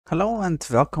Hello and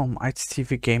welcome,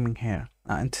 IT-TVGaming here.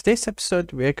 In today's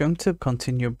episode we are going to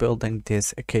continue building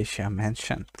this Acacia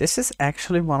mansion. This is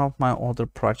actually one of my older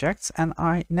projects and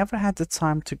I never had the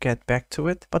time to get back to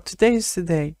it, but today is the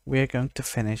day we are going to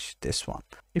finish this one.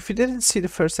 If you didn't see the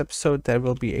first episode, there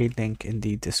will be a link in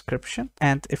the description,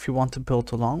 and if you want to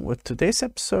build along with today's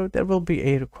episode, there will be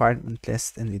a requirement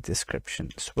list in the description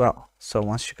as well. So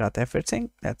once you got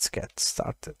everything, let's get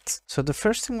started. So the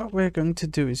first thing what we're going to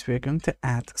do is we're going to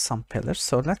add some pillars.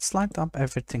 So let's light up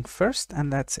everything first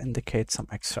and let's indicate some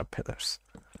extra pillars.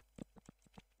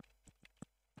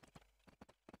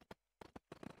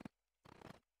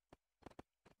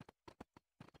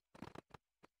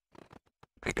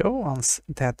 We go. Once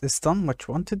that is done, what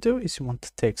you want to do is you want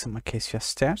to take some Acacia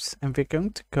stairs and we're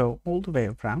going to go all the way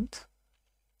around.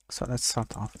 So let's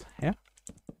start off here.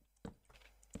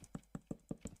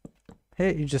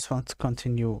 Here you just want to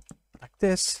continue like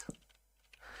this,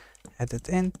 add it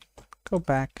in, go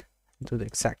back, and do the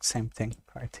exact same thing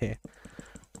right here.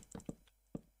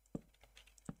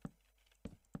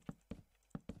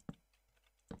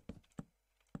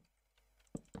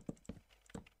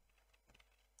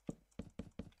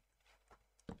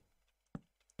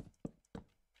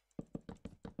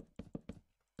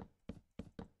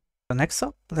 So next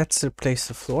up, let's replace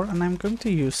the floor, and I'm going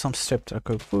to use some stripped oak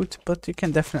wood, but you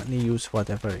can definitely use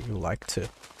whatever you like to.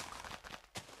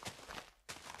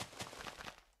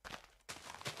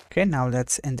 Okay, now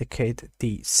let's indicate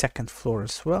the second floor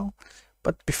as well.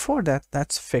 But before that,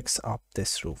 let's fix up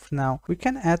this roof. Now, we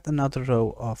can add another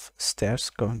row of stairs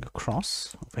going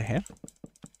across over here.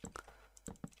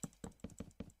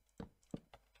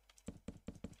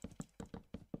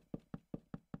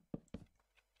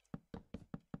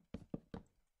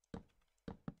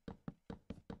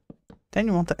 Then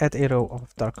you want to add a row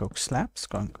of dark oak slabs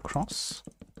going across.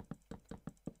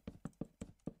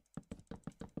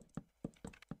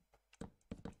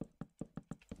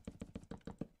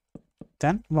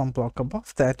 Then one block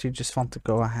above that, you just want to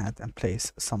go ahead and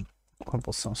place some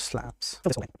cobblestone slabs.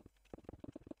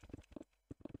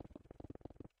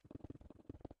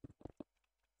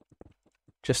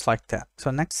 Just like that. So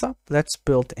next up, let's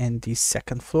build in the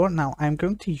second floor. Now I'm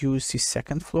going to use the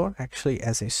second floor actually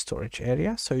as a storage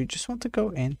area. So you just want to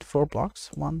go in 4 blocks,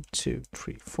 1, 2,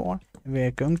 3, 4. And we're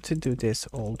going to do this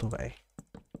all the way.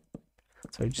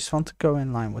 So you just want to go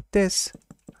in line with this.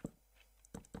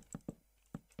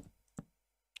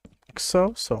 Like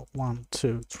so. So 1,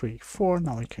 2, 3, 4.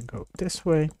 Now we can go this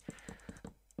way.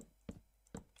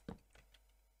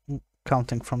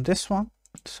 Counting from this one.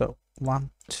 So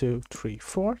 1, 2, 3,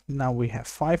 4. Now we have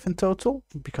 5 in total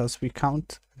because we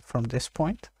count from this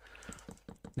point.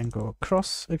 Then go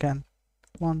across again.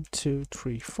 1, 2,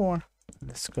 3, 4.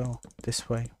 Let's go this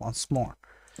way once more.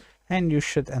 And you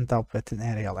should end up with an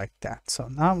area like that. So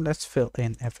now let's fill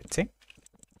in everything.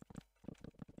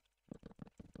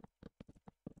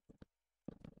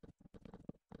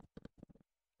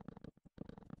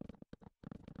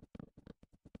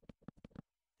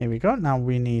 Here we go. Now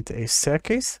we need a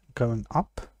staircase going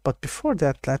up. But before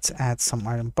that, let's add some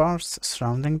iron bars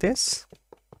surrounding this.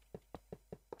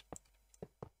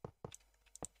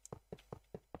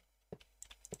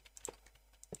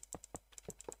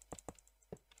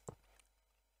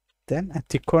 Then at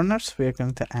the corners, we are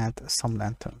going to add some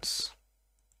lanterns.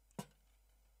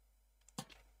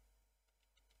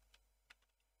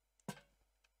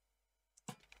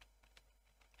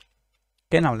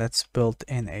 Okay, now let's build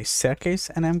in a staircase,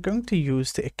 and I'm going to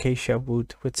use the acacia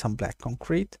wood with some black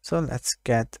concrete. So let's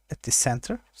get at the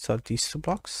center, so these 2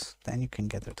 blocks. Then you can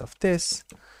get rid of this,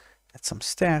 add some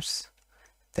stairs.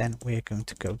 Then we're going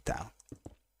to go down.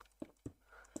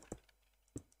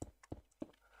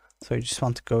 So you just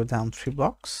want to go down 3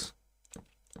 blocks.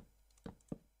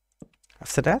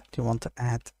 After that, you want to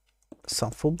add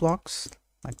some full blocks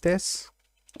like this.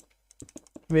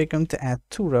 We're going to add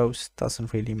 2 rows,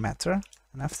 doesn't really matter.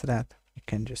 And after that, you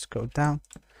can just go down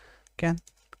again,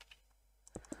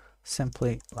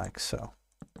 simply like so.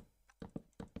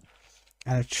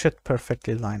 And it should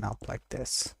perfectly line up like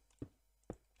this.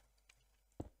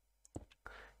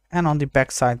 And on the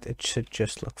back side, it should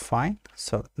just look fine.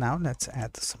 So now let's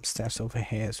add some stairs over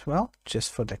here as well,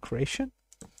 just for decoration.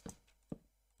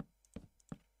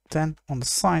 Then on the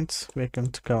sides, we're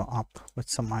going to go up with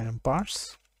some iron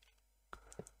bars.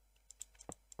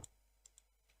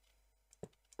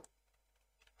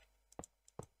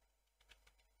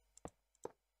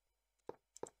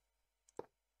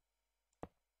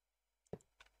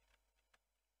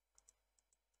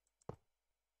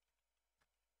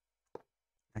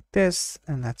 Like this,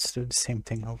 and let's do the same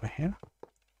thing over here.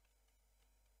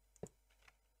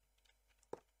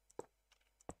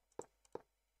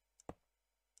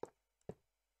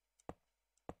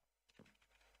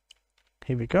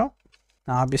 Here we go.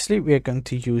 Now obviously we are going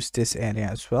to use this area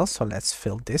as well, so let's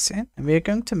fill this in, and we are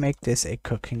going to make this a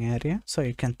cooking area. So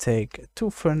you can take 2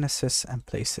 furnaces and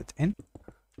place it in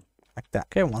like that.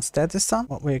 Okay, once that is done,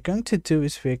 what we're going to do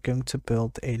is we're going to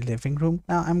build a living room.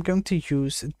 Now I'm going to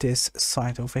use this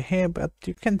side over here, but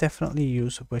you can definitely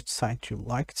use which side you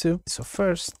like to. So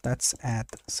first let's add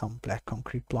some black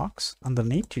concrete blocks.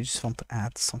 Underneath you just want to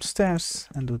add some stairs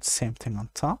and do the same thing on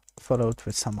top, followed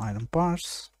with some iron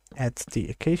bars. Add the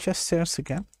acacia stairs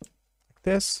again, like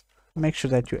this. Make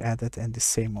sure that you add it in the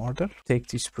same order. Take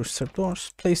these spruce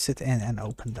trapdoors, place it in and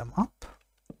open them up.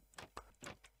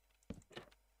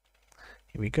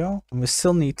 Here we go. And we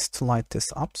still need to light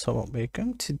this up. So what we're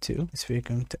going to do is we're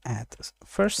going to add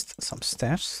first some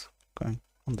stairs going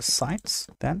on the sides.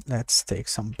 Then let's take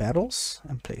some barrels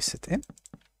and place it in.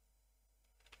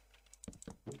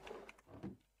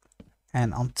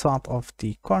 And on top of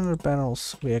the corner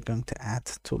barrels, we are going to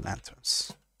add 2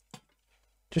 lanterns,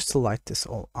 just to light this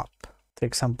all up.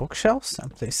 Take some bookshelves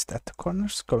and place it at the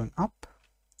corners going up,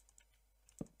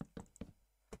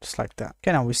 just like that.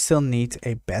 Okay, now we still need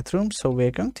a bedroom, so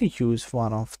we're going to use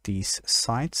one of these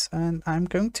sides, and I'm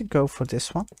going to go for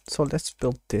this one. So let's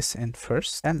build this in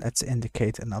first, and let's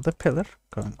indicate another pillar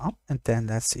going up, and then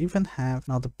let's even have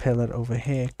another pillar over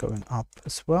here going up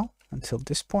as well until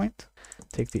this point.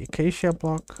 Take the acacia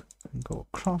block and go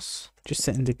across, just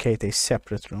to indicate a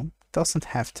separate room. Doesn't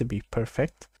have to be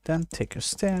perfect. Then take your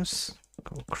stairs,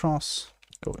 go across,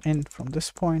 go in from this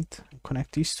point, and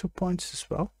connect these 2 points as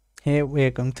well. Here we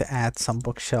are going to add some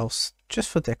bookshelves just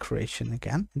for decoration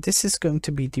again. This is going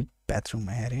to be the bedroom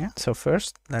area. So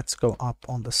first let's go up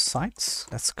on the sides.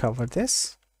 Let's cover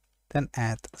this, then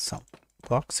add some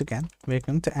blocks again. We're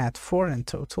going to add 4 in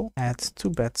total. Add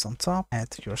 2 beds on top,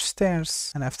 add your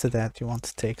stairs, and after that you want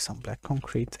to take some black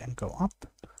concrete and go up.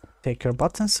 Take your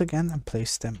buttons again and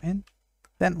place them in.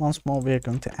 Then once more we're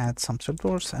going to add some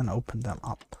trapdoors and open them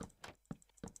up.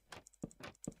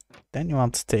 Then you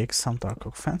want to take some dark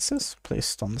oak fences,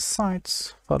 place it on the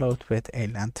sides, followed with a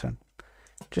lantern,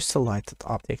 just to light it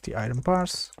up. Take the iron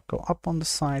bars, go up on the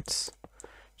sides,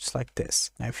 just like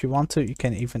this. Now if you want to, you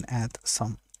can even add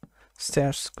some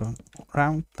stairs going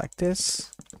around like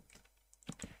this,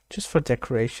 just for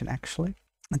decoration actually.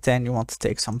 And then you want to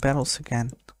take some barrels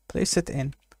again, place it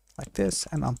in like this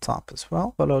and on top as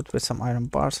well, followed with some iron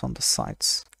bars on the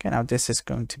sides. Okay, now this is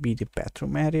going to be the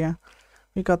bedroom area.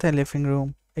 We got a living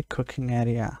room, a cooking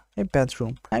area, a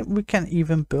bedroom, and we can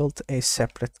even build a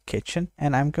separate kitchen.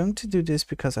 And I'm going to do this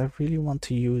because I really want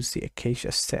to use the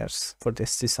acacia stairs for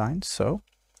this design. So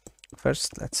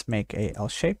first let's make a L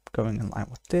shape going in line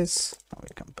with this. Now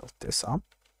we can build this up,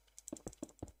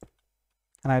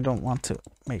 and I don't want to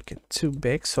make it too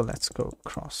big, so let's go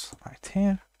across right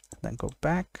here, then go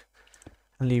back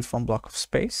and leave 1 block of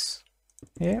space.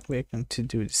 Here we're going to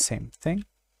do the same thing,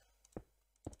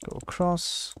 go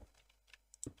across,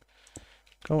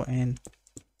 go in.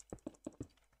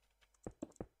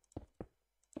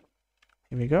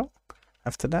 Here we go.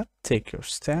 After that, take your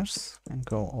stairs and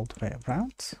go all the way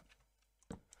around.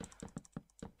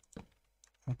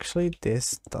 Actually,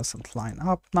 this doesn't line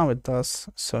up. Now it does.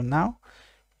 So now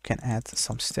you can add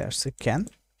some stairs again,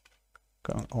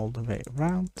 going all the way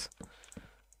around.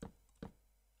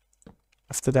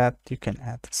 After that, you can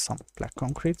add some black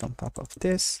concrete on top of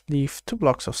this. Leave 2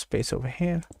 blocks of space over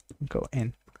here and go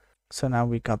in. So now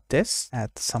we got this.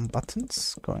 Add some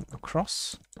buttons going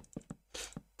across.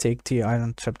 Take the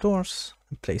iron trapdoors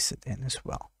and place it in as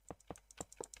well.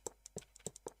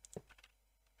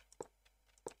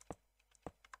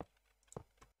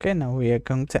 Okay, now we are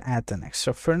going to add an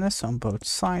extra furnace on both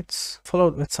sides,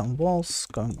 followed with some walls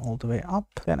going all the way up.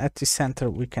 Then at the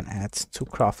center we can add 2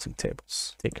 crafting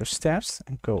tables. Take your stairs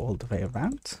and go all the way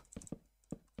around,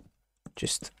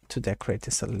 just to decorate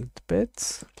this a little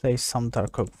bit. Place some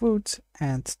dark oak wood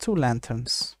and 2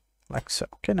 lanterns, like so.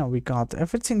 Okay, now we got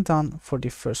everything done for the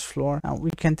first floor. Now we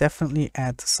can definitely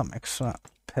add some extra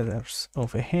pillars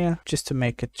over here, just to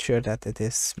make it sure that it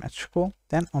is symmetrical.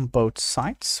 Then on both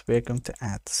sides we're going to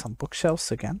add some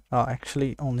bookshelves again. Well,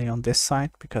 actually only on this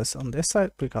side, because on this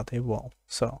side we got a wall,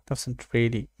 so it doesn't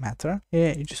really matter.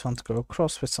 Here you just want to go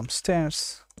across with some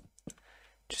stairs,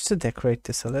 just to decorate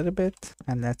this a little bit.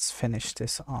 And let's finish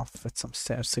this off with some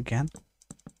stairs again,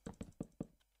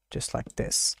 just like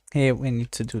this. Here we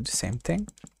need to do the same thing.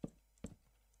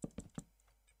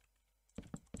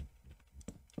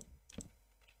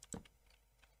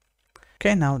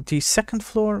 Okay, now the second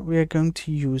floor, we are going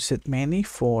to use it mainly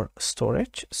for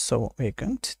storage. So what we're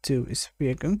going to do is we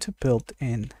are going to build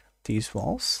in these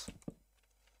walls.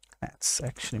 Let's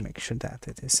actually make sure that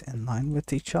it is in line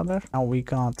with each other. Now we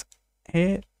got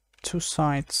here two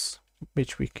sides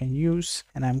which we can use,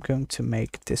 and I'm going to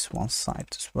make this one side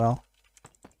as well.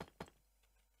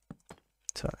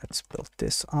 So let's build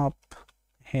this up.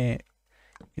 Here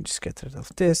you just get rid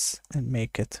of this and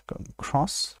make it go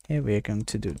across. Here we're going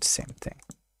to do the same thing.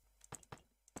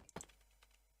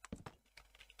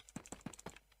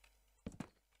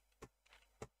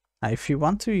 Now, if you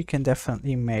want to, you can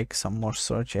definitely make some more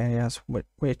storage areas,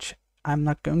 which I'm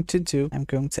not going to do. I'm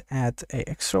going to add an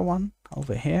extra one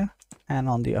over here and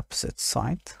on the opposite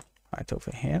side, right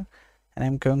over here. And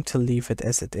I'm going to leave it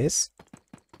as it is.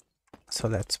 So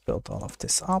let's build all of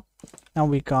this up. Now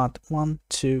we got 1,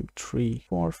 2, 3,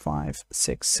 4, 5,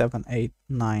 6, 7, 8,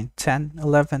 9, 10,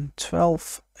 11,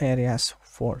 12 areas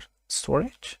for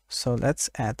storage. So let's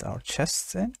add our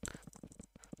chests in.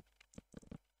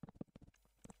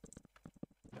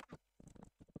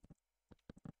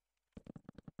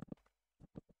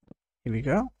 Here we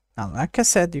go. Now, like I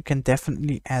said, you can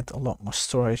definitely add a lot more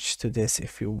storage to this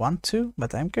if you want to,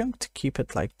 but I'm going to keep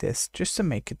it like this just to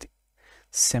make it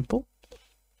simple.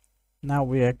 Now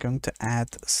we are going to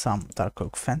add some dark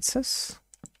oak fences.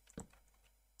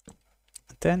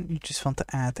 Then you just want to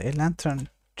add a lantern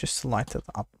just to light it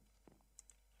up.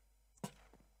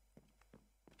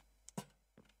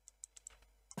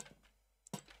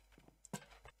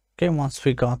 Okay, once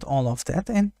we got all of that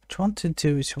in, what you want to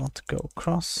do is you want to go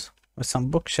across with some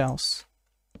bookshelves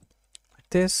like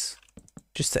this,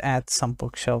 just to add some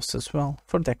bookshelves as well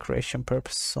for decoration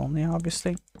purposes only,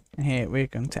 obviously. And here we're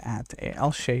going to add a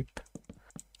L shape,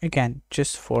 again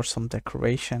just for some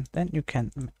decoration. Then you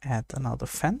can add another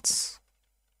fence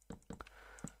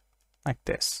like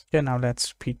this. Okay, now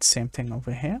let's repeat the same thing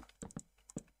over here.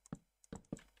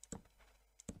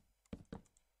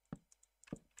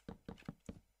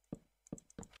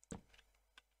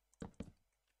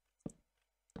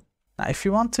 Now, if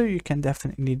you want to, you can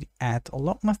definitely add a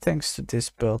lot more things to this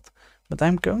build, but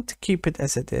I'm going to keep it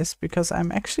as it is because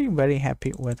I'm actually very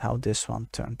happy with how this one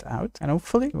turned out, and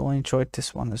hopefully you will enjoy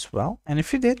this one as well. And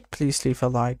if you did, please leave a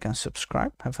like and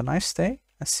subscribe. Have a nice day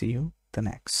and see you the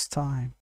next time.